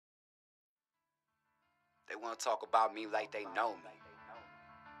They want to talk about me like they know me.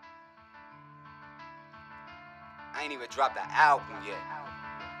 I ain't even dropped the album yet.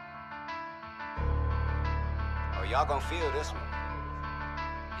 Oh, y'all gonna feel this one.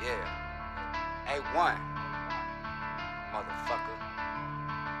 Yeah. A1. Motherfucker.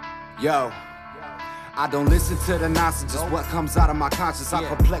 Yo, I don't listen to the nonsense, just what comes out of my conscience. I'm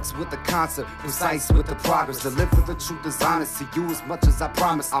perplexed with the concept, precise with the progress. To live with the truth is honest to you as much as I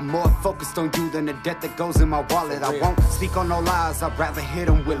promise. I'm more focused on you than the debt that goes in my wallet. I won't speak on no lies, I'd rather hit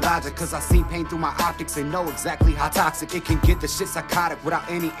them with logic. Cause I seen pain through my optics and know exactly how toxic it can get. The shit psychotic without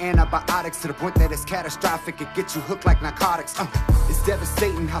any antibiotics, to the point that it's catastrophic. It gets you hooked like narcotics. It's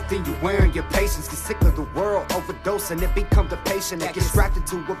devastating how thin you're wearing your patience. Get sick of the world, overdosing and become the patient that gets strapped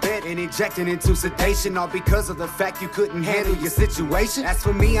into a bed and injected into sedation. All because of the fact you couldn't handle your situation. As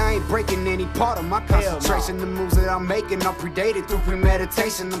for me, I ain't breaking any part of my concentration. The moves that I'm making are predated through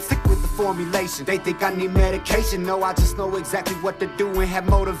premeditation. I'm sick with the formulation. They think I need medication. No, I just know exactly what to do and have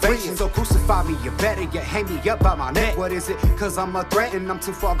motivation. So crucify me, you better, you hang me up by my neck. What is it? Cause I'm a threat and I'm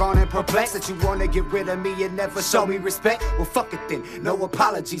too far gone and perplexed that you wanna get rid of me and never show me respect. Well, fuck it then. No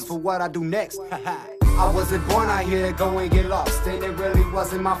apologies for what I do next. I wasn't born out here, go and get lost. And it really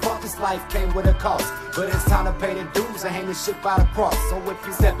wasn't my fault, this life came with a cost. But it's time to pay the dues and hang the shit by the cross. So if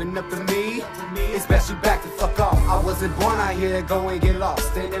you're stepping up to me, it's best you back the fuck off. I wasn't born out here, go and get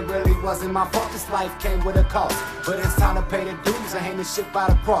lost. And it really wasn't my fault, this life came with a cost. But it's time to pay the dues and hang the shit by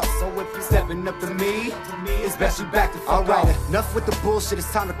the cross. So if you're stepping up to me, it's best you back the fuck off. Alright, enough with the bullshit,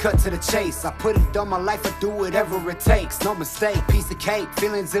 it's time to cut to the chase. I put it on my life, I do whatever it takes. No mistake, piece of cake,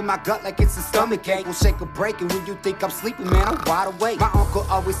 feelings in my gut like it's a stomach ache. We'll shake a break, and when you think I'm sleeping, man, I'm wide awake. My uncle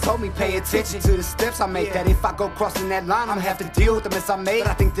always told me pay attention to the steps I make. That if I go crossing that line, I'ma have to deal with the mess I made.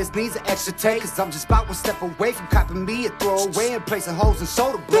 But I think this needs an extra take, cause I'm just about one step away from copping me a throwaway and placing holes in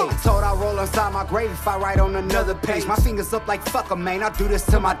shoulder blades. Told I'll roll inside my grave if I write on another page. My fingers up like fuck 'em, man, I'll do this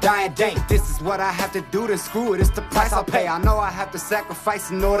till my dying day. If this is what I have to do, then screw it, it's the price I'll pay. I know I have to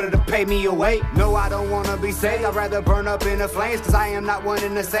sacrifice in order to pay me away. No, I don't wanna be saved, I'd rather burn up in the flames. Cause I am not one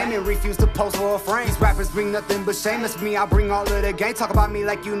and the same and refuse to pose for a frame. These rappers bring nothing but shame, that's me, I bring all of the game. Talk about me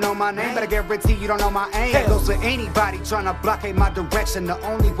like you know my name, but I guarantee you don't know my aim. That goes for anybody trying to blockade my direction. The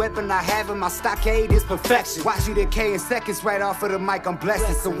only weapon I have in my stockade is perfection. Watch you decay in seconds right off of the mic, I'm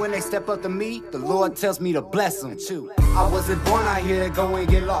blessed. So when they step up to me, the Lord tells me to bless them. I wasn't born out here, go and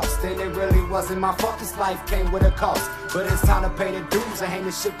get lost. And it really wasn't my fault, this life came with a cost. But it's time to pay the dues and hang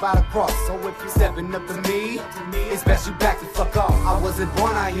the shit by the cross. So if you're stepping up to me, it's best you back the fuck off. I wasn't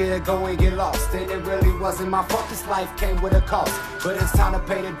born out here, go and get lost. And it really wasn't my fault, this life came with a cost. But it's time to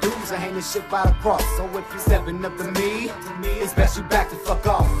pay the dues and hang the shit by the cross. So if you're stepping up to me, it's best you back the fuck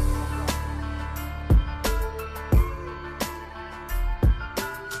off.